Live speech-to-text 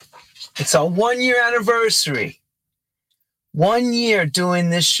It's our 1 year anniversary. 1 year doing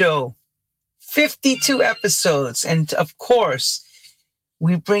this show. 52 episodes. And of course,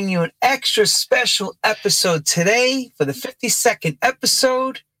 we bring you an extra special episode today for the 52nd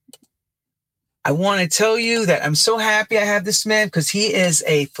episode. I want to tell you that I'm so happy I have this man because he is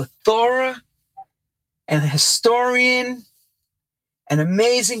a plethora and a historian, an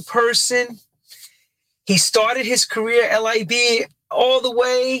amazing person. He started his career at LIB all the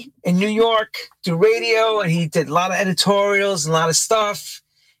way in New York through radio, and he did a lot of editorials, a lot of stuff.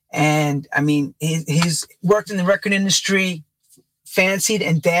 And I mean, he's worked in the record industry, fancied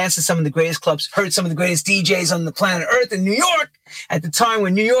and danced at some of the greatest clubs, heard some of the greatest DJs on the planet Earth in New York at the time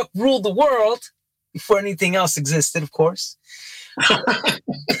when New York ruled the world, before anything else existed, of course.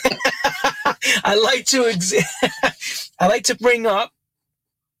 I like to bring up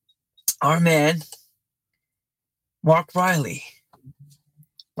our man, Mark Riley.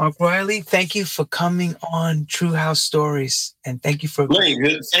 Mark Riley, thank you for coming on True House Stories, and thank you for...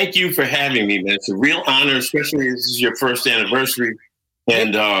 Thank you for having me, man. It's a real honor, especially as this is your first anniversary.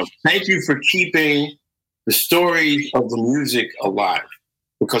 And thank you for keeping the story of the music alive,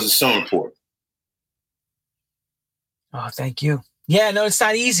 because it's so important. Oh, thank you. Yeah, no, it's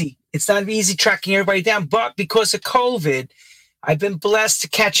not easy. It's not easy tracking everybody down, but because of COVID, I've been blessed to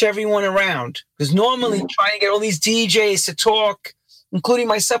catch everyone around. Because normally trying to get all these DJs to talk, including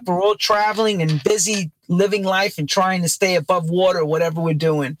myself, we're all traveling and busy living life and trying to stay above water, whatever we're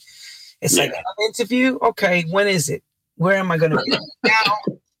doing. It's like an interview. Okay, when is it? Where am I going to be now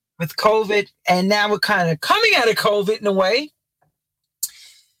with COVID? And now we're kind of coming out of COVID in a way.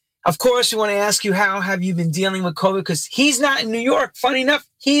 Of course, we want to ask you, how have you been dealing with COVID? Because he's not in New York. Funny enough,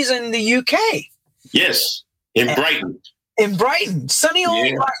 he's in the UK. Yes, Brighton. In Brighton, sunny old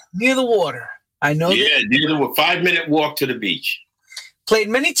Brighton, near the water. I know. Yeah, near the 5-minute walk to the beach. Played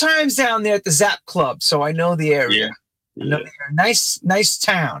many times down there at the Zap Club, so I know the area. I know the area. Nice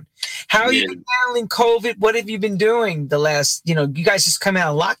town. How have you been handling COVID? What have you been doing the last, you guys just come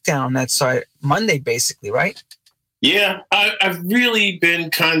out of lockdown that side Monday, basically, right? Yeah, I've really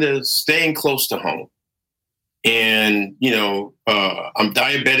been kind of staying close to home. And, I'm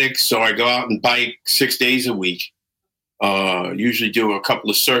diabetic, so I go out and bike 6 days a week. Usually do a couple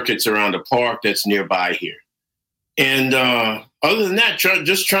of circuits around a park that's nearby here. And other than that,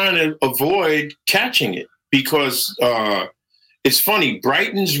 just trying to avoid catching it, because it's funny,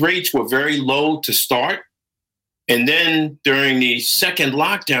 Brighton's rates were very low to start. And then during the second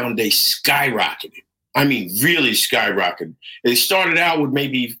lockdown, they skyrocketed. I mean, really skyrocketed. They started out with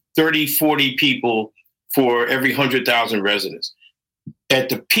maybe 30, 40 people for every 100,000 residents. At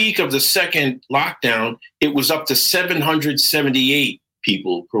the peak of the second lockdown, it was up to 778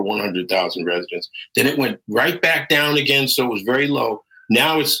 people per 100,000 residents. Then it went right back down again, so it was very low.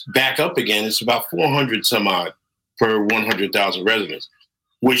 Now it's back up again. It's about 400 some odd per 100,000 residents,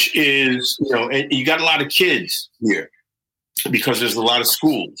 which is, and you got a lot of kids here because there's a lot of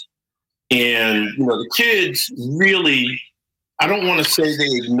schools. And, the kids really, I don't want to say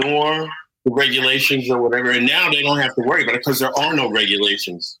they ignore the regulations or whatever. And now they don't have to worry about it because there are no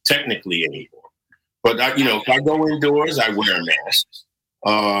regulations technically anymore. But, if I go indoors, I wear a mask.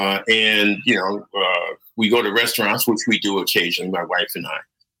 We go to restaurants, which we do occasionally, my wife and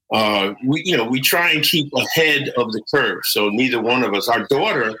I. We try and keep ahead of the curve. So neither one of us, our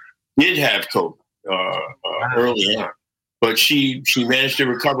daughter did have COVID early on. But she managed to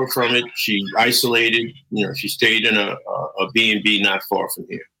recover from it. She isolated, she stayed in a B&B not far from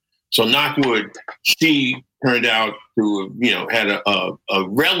here. So knock wood, she turned out to, had a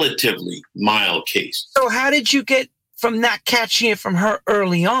relatively mild case. So how did you get from not catching it from her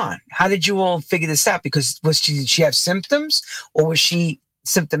early on? How did you all figure this out? Because did she have symptoms, or was she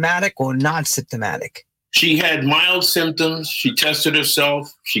symptomatic or non-symptomatic? She had mild symptoms. She tested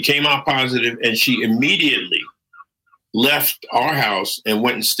herself. She came out positive, and she immediately left our house and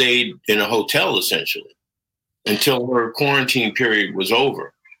went and stayed in a hotel, essentially, until her quarantine period was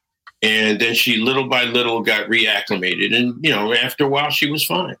over. And then she, little by little, got reacclimated. And, after a while, she was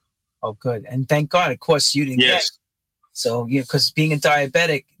fine. Oh, good. And thank God, of course, you didn't get it. So, because being a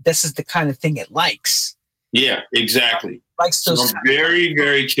diabetic, this is the kind of thing it likes. Yeah, exactly. So I'm very,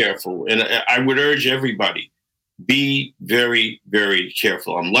 very careful. And I would urge everybody, be very, very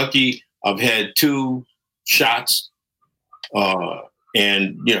careful. I'm lucky. I've had 2 shots. I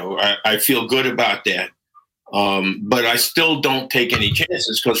feel good about that. But I still don't take any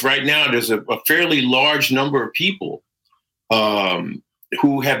chances, because right now there's a fairly large number of people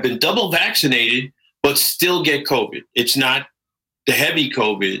who have been double vaccinated but still get COVID. It's not the heavy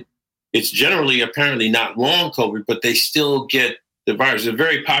COVID. It's generally apparently not long COVID, but they still get the virus. There's a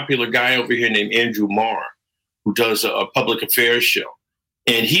very popular guy over here named Andrew Marr, who does a public affairs show.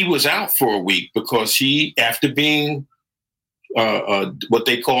 And he was out for a week because he, after being what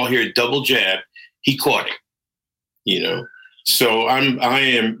they call here double jab, he caught it, you know. So I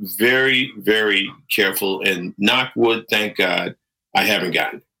am very, very careful, and knock wood, thank God, I haven't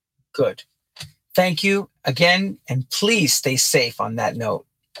gotten it. Good. Thank you again, and please stay safe on that note.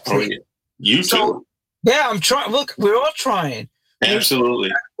 Please. Oh, yeah. You too. Yeah, I'm trying. Look, we're all trying.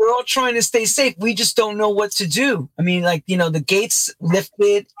 Absolutely. We're all trying to stay safe. We just don't know what to do. I mean, like, you know, the gates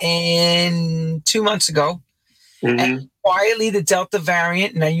lifted in 2 months ago. Mm-hmm. And quietly the Delta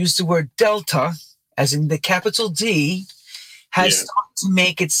variant, and I use the word Delta as in the capital D, has started to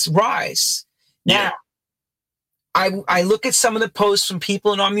make its rise. Now, I look at some of the posts from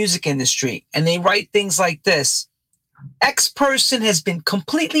people in our music industry, and they write things like this. X person has been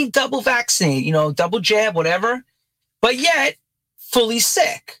completely double vaccinated, you know, double jab, whatever, but yet fully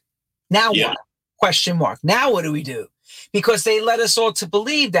sick. Now what? Question mark. Now what do we do? Because they led us all to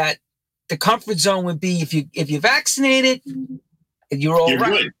believe that the comfort zone would be if you're vaccinated, you're all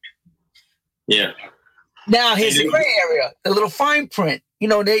right. Good. Yeah. Now here's the gray area, the little fine print. You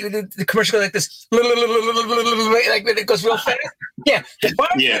know, the commercial goes like this, like it goes real fast. Yeah. The fine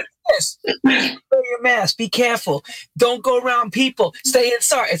print is this. Wear your mask. Be careful. Don't go around people. Stay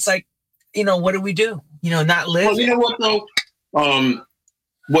inside. It's like, you know, what do we do? You know, not live. Well, you know what though?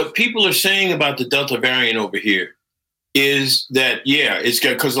 What people are saying about the Delta variant over here is that, it's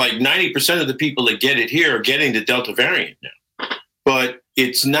good because like 90% of the people that get it here are getting the Delta variant now. But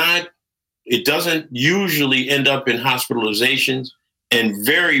it doesn't usually end up in hospitalizations and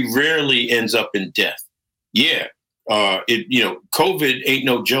very rarely ends up in death. COVID ain't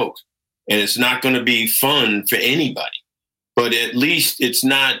no joke, and it's not going to be fun for anybody, but at least it's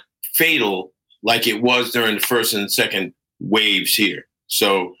not fatal like it was during the first and second waves here.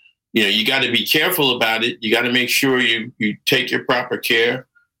 So, you know, you got to be careful about it. You got to make sure you take your proper care.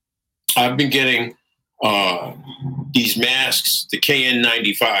 I've been getting these masks, the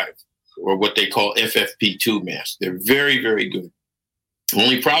KN95, or what they call FFP2 masks. They're very, very good. The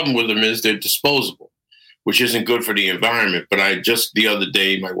only problem with them is they're disposable, which isn't good for the environment. But the other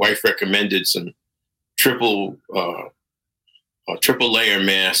day, my wife recommended some triple layer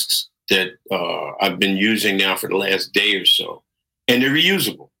masks that I've been using now for the last day or so. And they're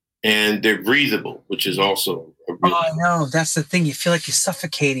reusable and they're breathable, which is also a really I know. That's the thing. You feel like you're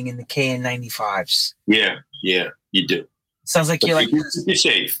suffocating in the KN95s. Yeah, you do. Sounds like you're like... You're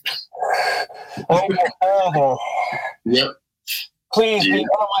safe. Oh. Yep. Please be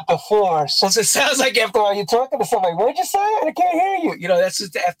on the floor. So it sounds like after a while you're talking to somebody, what'd you say? I can't hear you. You know, that's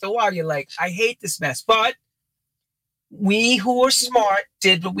just after a while you're like, I hate this mess. But we who are smart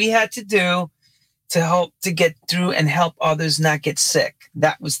did what we had to do to help to get through and help others not get sick.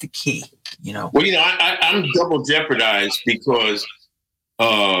 That was the key, you know. Well, you know, I'm double jeopardized because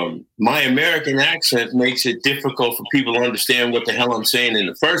my American accent makes it difficult for people to understand what the hell I'm saying in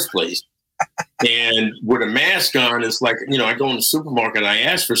the first place. And with a mask on, it's like, you know, I go in the supermarket and I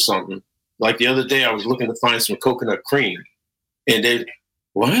ask for something. Like the other day, I was looking to find some coconut cream. And they,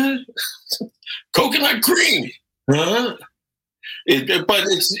 what? Coconut cream? Huh? But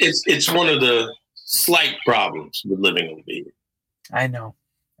it's one of the slight problems with living over here. I know.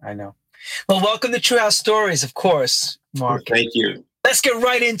 Well, welcome to True House Stories, of course, Mark. Thank you. Let's get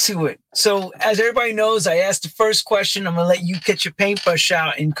right into it. So, as everybody knows, I asked the first question. I'm going to let you get your paintbrush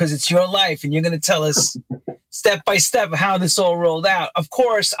out, and because it's your life, and you're going to tell us step by step how this all rolled out. Of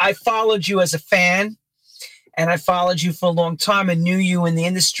course, I followed you as a fan, and I followed you for a long time and knew you in the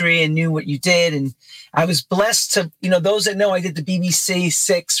industry and knew what you did. And I was blessed to, you know, those that know, I did the BBC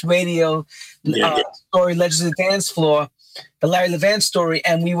 6 radio story, Legends of the Dance Floor, the Larry Levan story,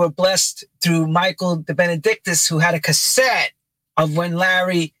 and we were blessed through Michael De Benedictis, who had a cassette of when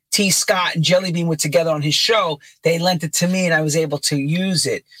Larry, T. Scott, and Jelly Bean were together on his show. They lent it to me, and I was able to use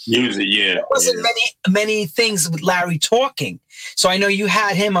it. Yeah. There wasn't many things with Larry talking. So I know you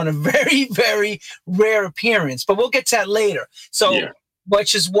had him on a very, very rare appearance, but we'll get to that later. So,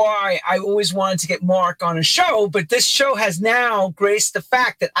 which is why I always wanted to get Mark on a show, but this show has now graced the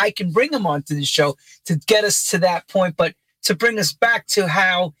fact that I can bring him onto the show to get us to that point, but to bring us back to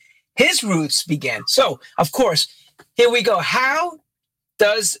how his roots began. So, of course, here we go. How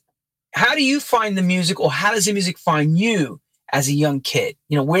do you find the music, or how does the music find you as a young kid?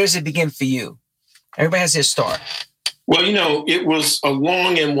 You know, where does it begin for you? Everybody has their start. Well, you know, it was a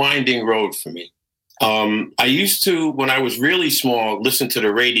long and winding road for me. I used to, when I was really small, listen to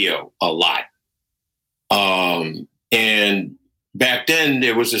the radio a lot. And back then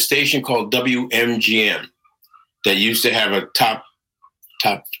there was a station called WMGM that used to have a top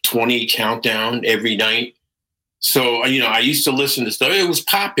top 20 countdown every night. So, I used to listen to stuff. It was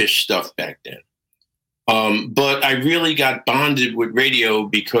popish stuff back then. But I really got bonded with radio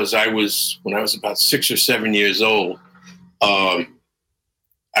because when I was about 6 or 7 years old,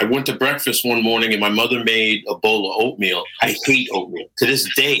 I went to breakfast one morning and my mother made a bowl of oatmeal. I hate oatmeal. To this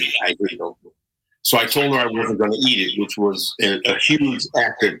day, I hate oatmeal. So I told her I wasn't going to eat it, which was a huge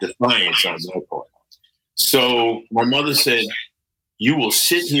act of defiance on my part. So my mother said, "You will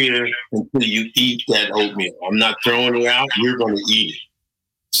sit here until you eat that oatmeal. I'm not throwing it out. You're going to eat it."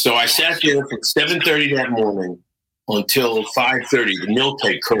 So I sat there from 7:30 that morning until 5:30. The milk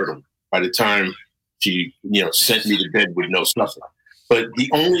had curdled by the time she, sent me to bed with no supper. But the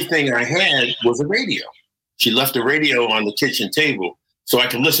only thing I had was a radio. She left the radio on the kitchen table so I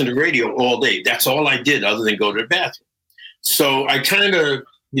could listen to radio all day. That's all I did other than go to the bathroom. So I kind of,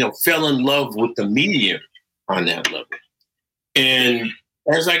 fell in love with the medium on that level. And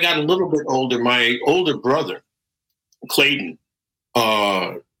as I got a little bit older, my older brother, Clayton,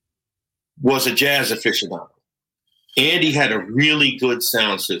 was a jazz aficionado. And he had a really good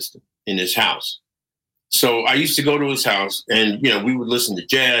sound system in his house. So I used to go to his house and, we would listen to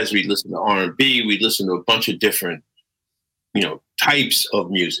jazz, we'd listen to R&B, we'd listen to a bunch of different, types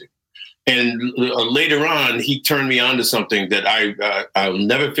of music. And later on, he turned me on to something that I'll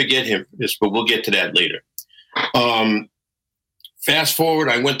never forget him for this, but we'll get to that later. Fast forward,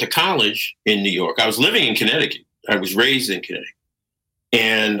 I went to college in New York. I was living in Connecticut. I was raised in Connecticut.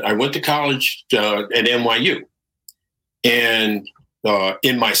 And I went to college at NYU. And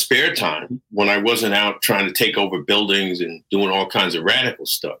in my spare time, when I wasn't out trying to take over buildings and doing all kinds of radical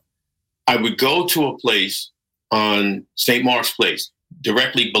stuff, I would go to a place on St. Mark's Place,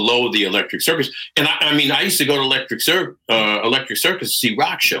 directly below the Electric Circus. And I used to go to Electric Circus to see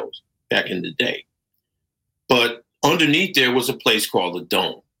rock shows back in the day. But underneath there was a place called the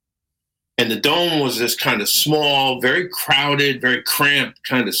Dome. And the Dome was this kind of small, very crowded, very cramped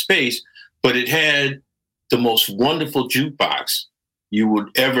kind of space, but it had the most wonderful jukebox you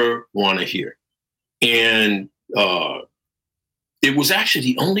would ever want to hear. And it was actually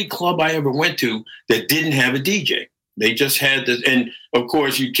the only club I ever went to that didn't have a DJ. They just had this, and of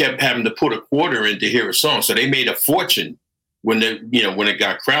course you kept having to put a quarter in to hear a song. So they made a fortune when it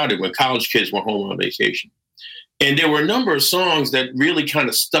got crowded, when college kids were home on vacation. And there were a number of songs that really kind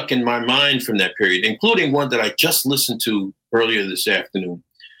of stuck in my mind from that period, including one that I just listened to earlier this afternoon.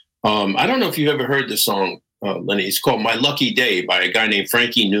 I don't know if you've ever heard this song, Lenny. It's called My Lucky Day by a guy named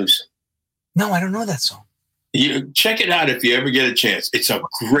Frankie Newsom. No, I don't know that song. You check it out if you ever get a chance. It's a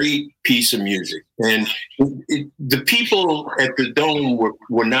great piece of music. And the people at the Dome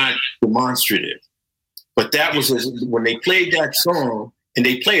were not demonstrative. But that was when they played that song, and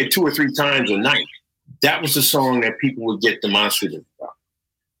they play it 2 or 3 times a night, that was the song that people would get demonstrative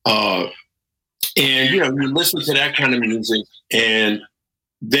about. And, you listen to that kind of music. And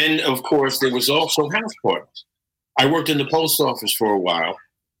then, of course, there was also house parties. I worked in the post office for a while.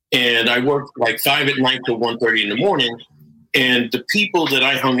 And I worked like 5 at night till 1:30 in the morning. And the people that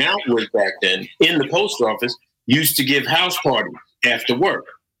I hung out with back then in the post office used to give house parties after work.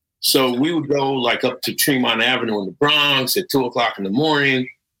 So we would go like up to Tremont Avenue in the Bronx at 2 o'clock in the morning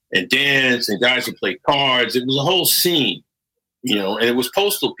and dance, and guys would play cards. It was a whole scene, and it was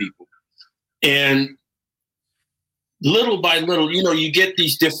postal people. And little by little, you get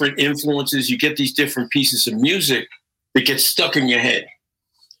these different influences, you get these different pieces of music that get stuck in your head.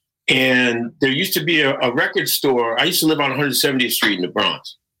 And there used to be a record store. I used to live on 170th Street in the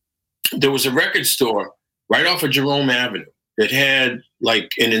Bronx. There was a record store right off of Jerome Avenue that had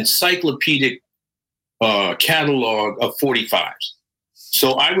like an encyclopedic catalog of 45s.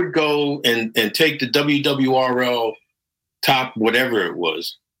 So I would go and take the WWRL top, whatever it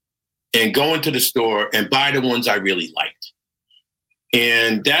was, and go into the store and buy the ones I really liked.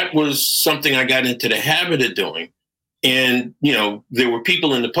 And that was something I got into the habit of doing. And, there were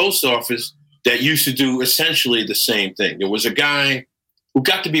people in the post office that used to do essentially the same thing. There was a guy who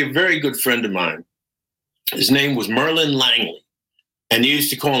got to be a very good friend of mine. His name was Merlin Langley. And they used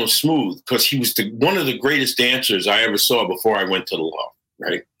to call him Smooth because he was one of the greatest dancers I ever saw before I went to the law,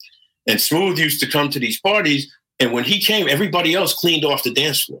 right? And Smooth used to come to these parties. And when he came, everybody else cleaned off the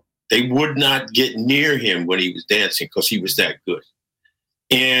dance floor. They would not get near him when he was dancing because he was that good.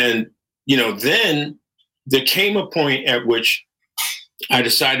 And, then there came a point at which I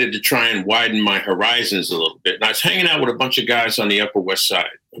decided to try and widen my horizons a little bit. And I was hanging out with a bunch of guys on the Upper West Side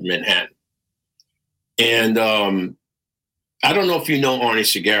of Manhattan. And I don't know if you know Arnie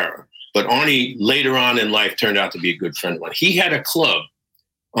Segarra, but Arnie later on in life turned out to be a good friend of mine. He had a club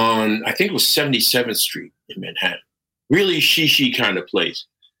on, I think it was 77th Street in Manhattan, really she kind of place.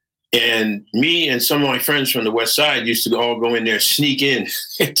 And me and some of my friends from the West Side used to all go in there, sneak in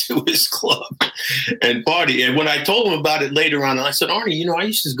into his club and party. And when I told him about it later on, I said, Arnie, I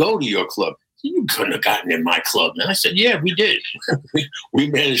used to go to your club. You couldn't have gotten in my club. And I said, yeah, we did. we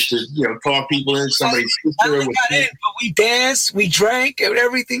managed to, talk people in. Somebody got in, but we danced, we drank, and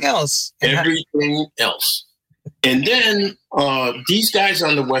everything else. Everything else. And then these guys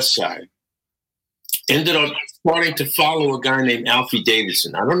on the West Side ended up starting to follow a guy named Alfie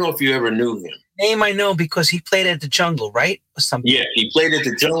Davidson. I don't know if you ever knew him. Name I know because he played at the Jungle, right? Or something. Yeah, he played at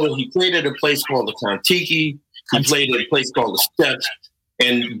the Jungle. He played at a place called the Kontiki. He played at a place called the Steps.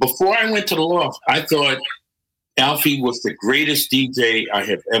 And before I went to the Loft, I thought Alfie was the greatest DJ I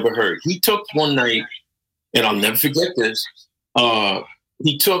have ever heard. He took one night, and I'll never forget this,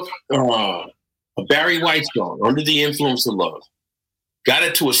 he took a Barry White song, Under the Influence of Love, got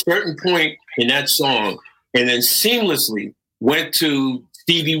it to a certain point in that song, and then seamlessly went to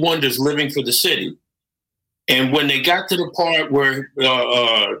Stevie Wonder's Living for the City. And when they got to the part where,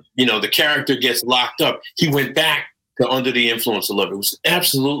 the character gets locked up, he went back to Under the Influence of Love. It was an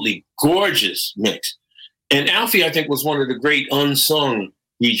absolutely gorgeous mix. And Alfie, I think, was one of the great unsung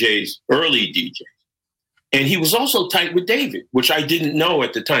DJs, early DJs. And he was also tight with David, which I didn't know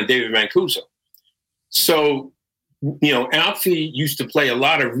at the time, David Mancuso. So, Alfie used to play a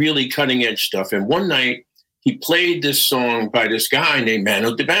lot of really cutting edge stuff. And one night he played this song by this guy named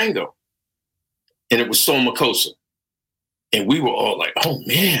Manu Dibango. And it was Soul Makossa. And we were all like, oh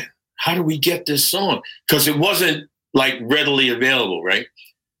man, how do we get this song? Because it wasn't like readily available, right?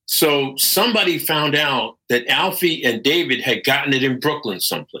 So somebody found out that Alfie and David had gotten it in Brooklyn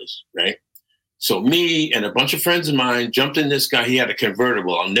someplace, right? So me and a bunch of friends of mine jumped in this guy. He had a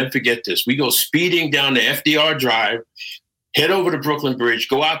convertible. I'll never forget this. We go speeding down the FDR Drive, head over to Brooklyn Bridge,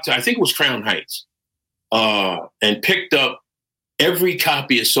 go out to, I think it was Crown Heights, and picked up every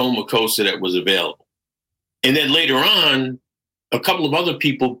copy of Soul Makossa that was available. And then later on, a couple of other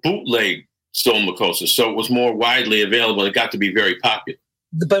people bootlegged Soul Makossa, so it was more widely available. It got to be very popular.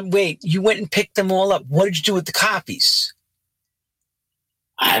 But wait, you went and picked them all up. What did you do with the copies?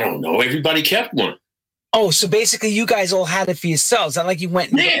 I don't know. Everybody kept one. Oh, so basically you guys all had it for yourselves. Not like you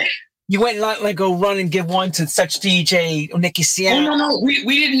went and go run and give one to such DJ or Nicky Siena. Oh, no. We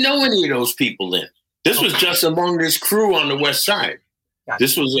didn't know any of those people then. This was just among this crew on the West Side. Gotcha.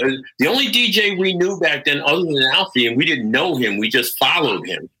 This was the only DJ we knew back then other than Alfie, and we didn't know him. We just followed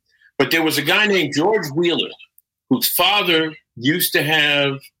him. But there was a guy named George Wheeler, whose father used to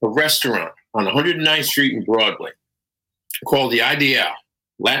have a restaurant on 109th Street in Broadway called the Ideal,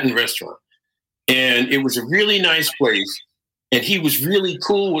 Latin restaurant. And it was a really nice place. And he was really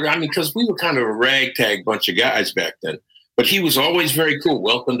cool with, because we were kind of a ragtag bunch of guys back then. But he was always very cool,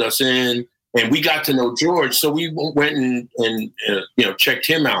 welcomed us in. And we got to know George. So we went and checked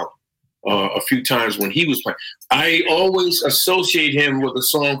him out a few times when he was playing. I always associate him with a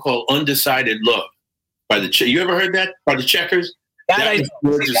song called Undecided Love by the you ever heard that by the Checkers? That I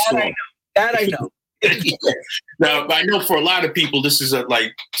know. Now, I know for a lot of people, this is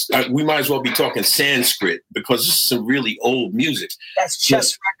we might as well be talking Sanskrit because this is some really old music. That's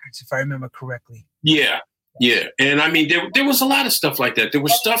Chess Records, if I remember correctly. Yeah. And there was a lot of stuff like that. There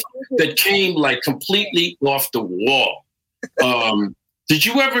was stuff that came like completely off the wall. Did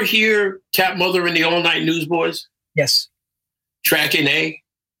you ever hear Cat Mother and the All Night Newsboys? Yes. Track in A?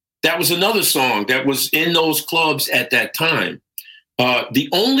 That was another song that was in those clubs at that time. The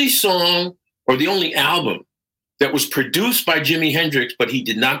only song or the only album that was produced by Jimi Hendrix, but he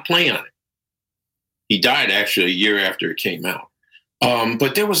did not play on it. He died actually a year after it came out.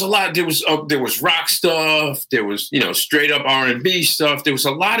 But there was a lot. There was rock stuff. There was straight up R&B stuff. There was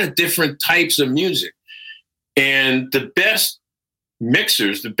a lot of different types of music, and the best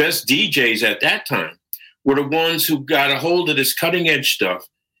mixers, the best DJs at that time were the ones who got a hold of this cutting edge stuff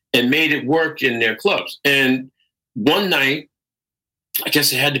and made it work in their clubs. And one night, I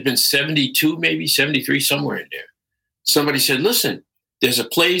guess it had to have been 72, maybe 73, somewhere in there. Somebody said, listen, there's a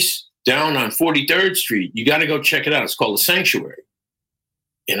place down on 43rd Street. You got to go check it out. It's called The Sanctuary.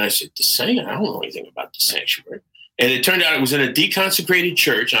 And I said, The Sanctuary? I don't know anything about The Sanctuary. And it turned out it was in a deconsecrated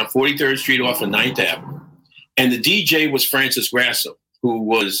church on 43rd Street off of 9th Avenue. And the DJ was Francis Grasso, who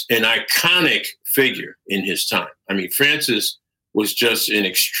was an iconic figure in his time. Francis was just an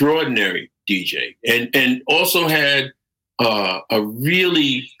extraordinary DJ and also had a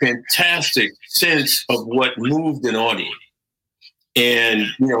really fantastic sense of what moved an audience. And,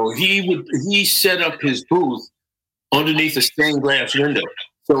 he set up his booth underneath a stained glass window.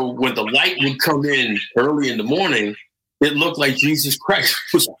 So when the light would come in early in the morning, it looked like Jesus Christ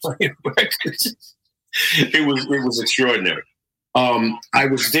was playing records. It was extraordinary. I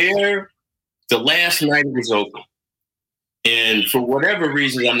was there the last night it was open, and for whatever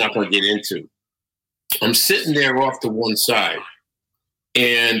reason I'm not going to get into, I'm sitting there off to one side,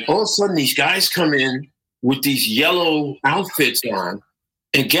 and all of a sudden these guys come in with these yellow outfits on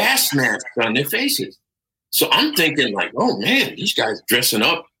and gas masks on their faces. So I'm thinking like, oh man, these guys dressing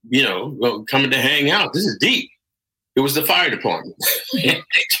up, coming to hang out. This is deep. It was the fire department.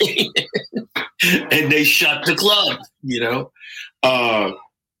 And they shut the club,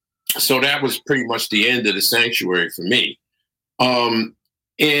 So that was pretty much the end of the sanctuary for me. And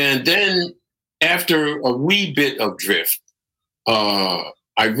then after a wee bit of drift, I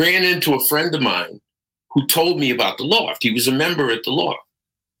ran into a friend of mine who told me about the Loft. He was a member at the Loft.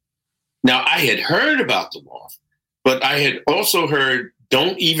 Now, I had heard about the Loft, but I had also heard,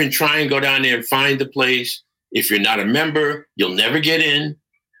 don't even try and go down there and find the place. If you're not a member, you'll never get in.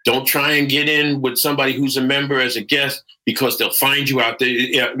 Don't try and get in with somebody who's a member as a guest because they'll find you out there.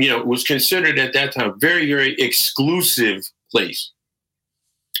 It was considered at that time a very, very exclusive place.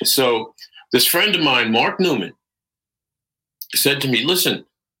 So this friend of mine, Mark Newman, said to me, listen,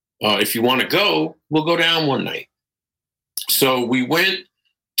 if you want to go, we'll go down one night. So we went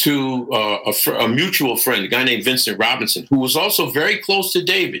to a mutual friend, a guy named Vincent Robinson, who was also very close to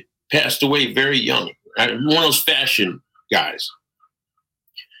David, passed away very young, one of those fashion guys.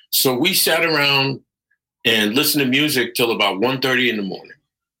 So we sat around and listened to music till about 1:30 in the morning.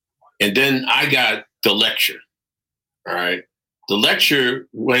 And then I got the lecture, all right? The lecture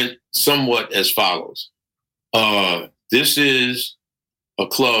went somewhat as follows. This is a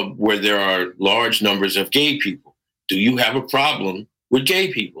club where there are large numbers of gay people. Do you have a problem with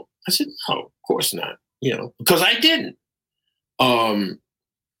gay people? I said, no, of course not, because I didn't.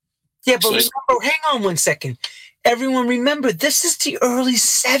 Yeah, but remember, hang on one second. Everyone remember, this is the early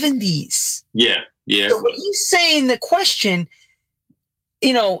 70s. Yeah. So when he's saying the question,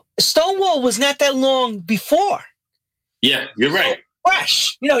 Stonewall was not that long before. Yeah, you're right.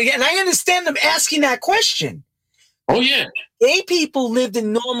 Fresh. And I understand them asking that question. Oh, yeah. Gay people lived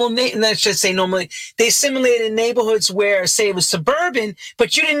in let's just say normally, they assimilated in neighborhoods where, say, it was suburban,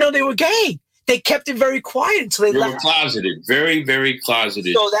 but you didn't know they were gay. They kept it very quiet until they left. Were closeted, very, very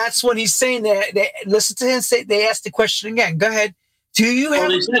closeted. So that's what he's saying. They listen to him say. They asked the question again. Go ahead. Do you have?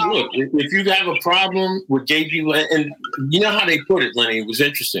 They said, look, if you have a problem with gay people, and you know how they put it, Lenny, it was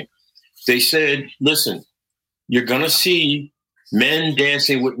interesting. They said, listen, you're gonna see men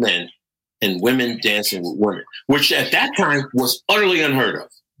dancing with men and women dancing with women, which at that time was utterly unheard of.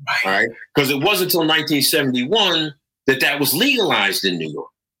 Right. All right, because it wasn't until 1971 that was legalized in New York.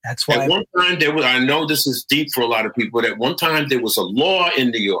 That's why. At one time, I know this is deep for a lot of people, but at one time there was a law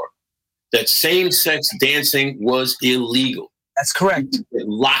in New York that same-sex dancing was illegal. That's correct. They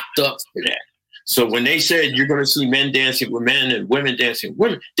locked up for that. So when they said you're going to see men dancing with men and women dancing with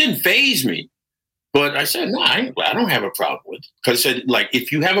women, it didn't faze me. But I said, no, I don't have a problem with it. Because I said,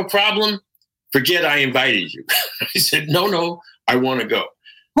 if you have a problem, forget I invited you. I said, no, I want to go.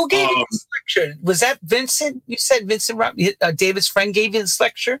 Who gave you this lecture? Was that Vincent? You said Vincent, David's friend gave you this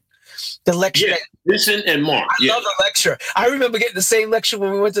lecture? The lecture? Yeah, Vincent and Mark. I love the lecture. I remember getting the same lecture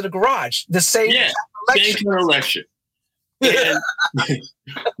when we went to the garage. The same lecture. Same kind of lecture. And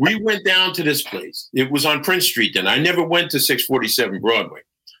we went down to this place. It was on Prince Street then. I never went to 647 Broadway,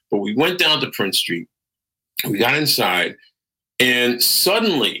 but we went down to Prince Street. We got inside, and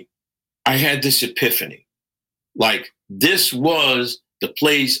suddenly I had this epiphany. This was the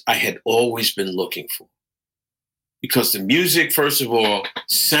place I had always been looking for. Because the music, first of all,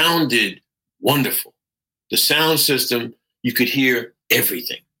 sounded wonderful. The sound system, you could hear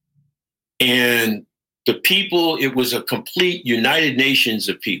everything. And the people, it was a complete United Nations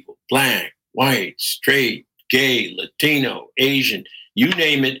of people. Black, white, straight, gay, Latino, Asian, you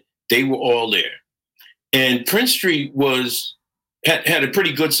name it, they were all there. And Prince Street had a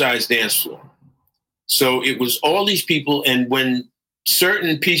pretty good sized dance floor. So it was all these people, and when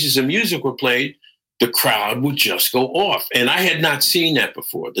certain pieces of music were played, the crowd would just go off. And I had not seen that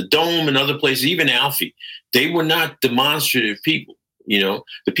before. The Dome and other places, even Alfie, they were not demonstrative people.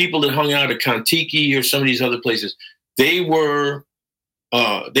 The people that hung out at Kontiki or some of these other places, they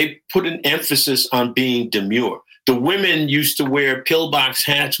put an emphasis on being demure. The women used to wear pillbox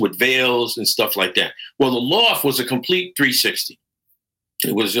hats with veils and stuff like that. Well, the Loft was a complete 360.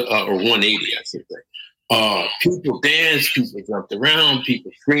 It was, or 180, I think. People danced, people jumped around,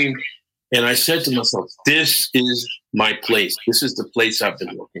 people screamed. And I said to myself, this is my place. This is the place I've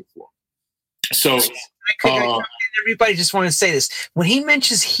been looking for. So everybody just want to say this. When he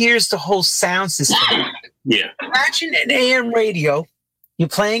mentions here's the whole sound system, yeah. Imagine an AM radio, You're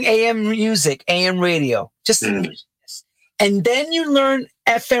playing AM music, AM radio. Just and then you learn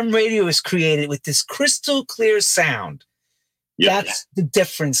FM radio is created with this crystal clear sound. Yeah. That's the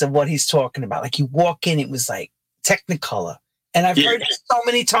difference of what he's talking about. Like you walk in, it was like Technicolor. And I've heard it so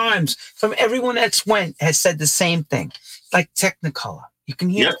many times from everyone that's went has said the same thing. Like Technicolor. You can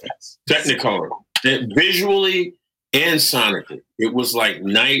hear things. Technicolor. Visually and sonically. It was like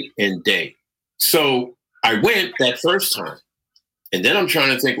night and day. So I went that first time. And then I'm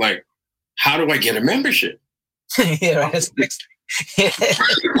trying to think like, how do I get a membership? Yeah,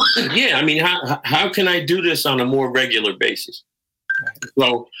 I mean, how can I do this on a more regular basis?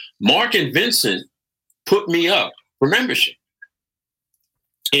 So Mark and Vincent put me up for membership.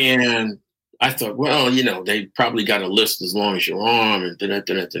 And I thought, well, they probably got a list as long as your arm and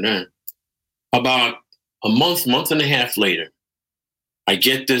da-da-da-da-da. About a month and a half later, I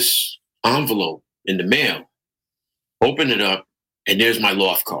get this envelope in the mail, open it up, and there's my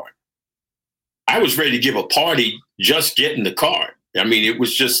loft card. I was ready to give a party just getting the card. I mean, it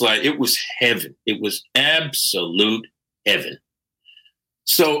was just like, it was heaven. It was absolute heaven.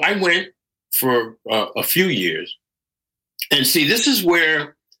 So I went for a few years. And see, this is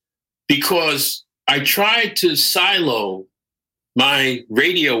where, because I tried to silo my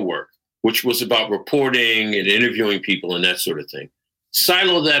radio work, which was about reporting and interviewing people and that sort of thing,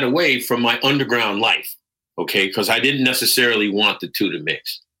 silo that away from my underground life, okay? Because I didn't necessarily want the two to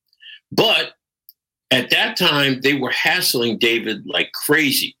mix. But at that time, they were hassling David like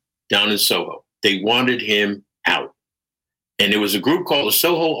crazy down in Soho. They wanted him out. And there was a group called the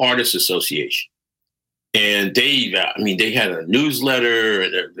Soho Artists Association. And they had a newsletter,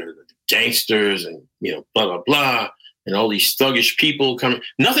 and they're gangsters and, blah, blah, blah, and all these thuggish people coming.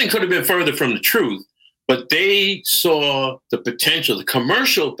 Nothing could have been further from the truth, but they saw the potential, the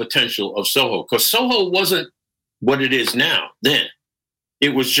commercial potential of Soho, because Soho wasn't what it is now then.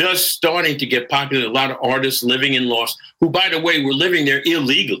 It was just starting to get popular. A lot of artists living in Lost, who, by the way, were living there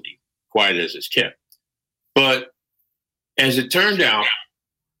illegally, quiet as it's kept. But as it turned out,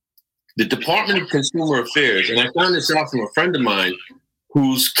 the Department of Consumer Affairs, and I found this out from a friend of mine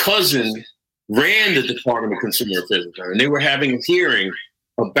whose cousin ran the Department of Consumer Affairs, and they were having a hearing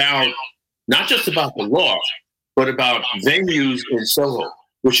about, not just about the law, but about venues in Soho,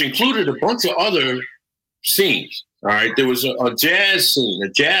 which included a bunch of other scenes. All right, there was a jazz scene, a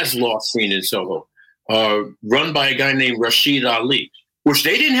jazz loft scene in Soho, run by a guy named Rashid Ali, which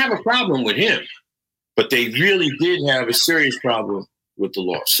they didn't have a problem with him, but they really did have a serious problem with the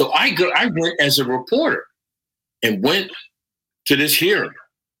law. So I went as a reporter and went to this hearing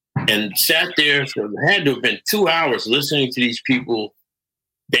and sat there for, it had to have been 2 hours listening to these people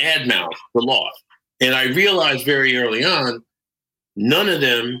badmouth the law. And I realized very early on, none of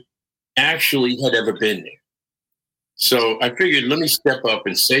them actually had ever been there. So I figured, let me step up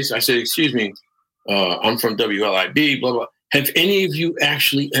and say, I said, excuse me, I'm from WLIB, blah, blah. Have any of you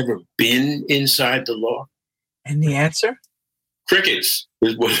actually ever been inside the law? And the answer? Crickets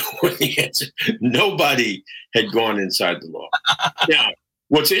was the answer. Nobody had gone inside the law. Now,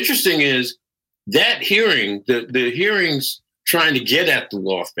 what's interesting is that hearing, the hearings trying to get at the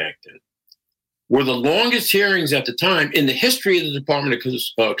law back then, were the longest hearings at the time in the history of the Department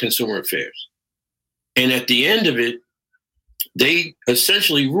of Consumer Affairs. And at the end of it, they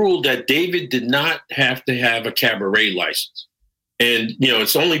essentially ruled that David did not have to have a cabaret license. And,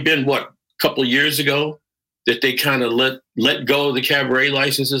 it's only been, a couple of years ago that they kind of let go of the cabaret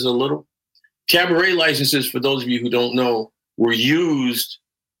licenses a little. Cabaret licenses, for those of you who don't know, were used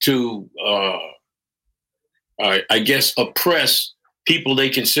to, I guess, oppress people they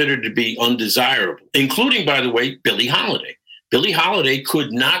considered to be undesirable, including, by the way, Billie Holiday. Billie Holiday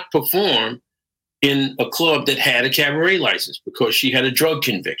could not perform in a club that had a cabaret license because she had a drug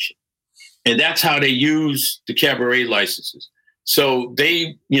conviction. And that's how they use the cabaret licenses. So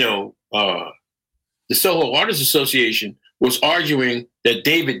they, the Soho Artists Association was arguing that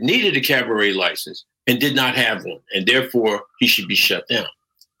David needed a cabaret license and did not have one, and therefore he should be shut down.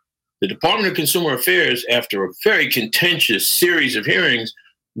 The Department of Consumer Affairs, after a very contentious series of hearings,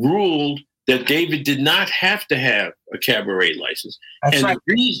 ruled that David did not have to have a cabaret license. That's right.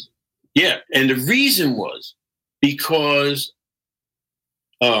 And the reason was because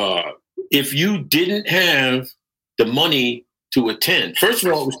if you didn't have the money to attend, first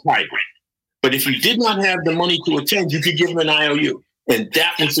of all, it was private. But if you did not have the money to attend, you could give them an IOU. And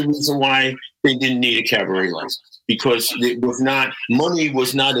that was the reason why they didn't need a cabaret license, because money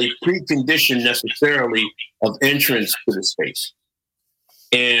was not a precondition necessarily of entrance to the space.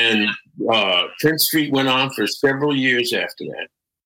 And Prince Street went on for several years after that.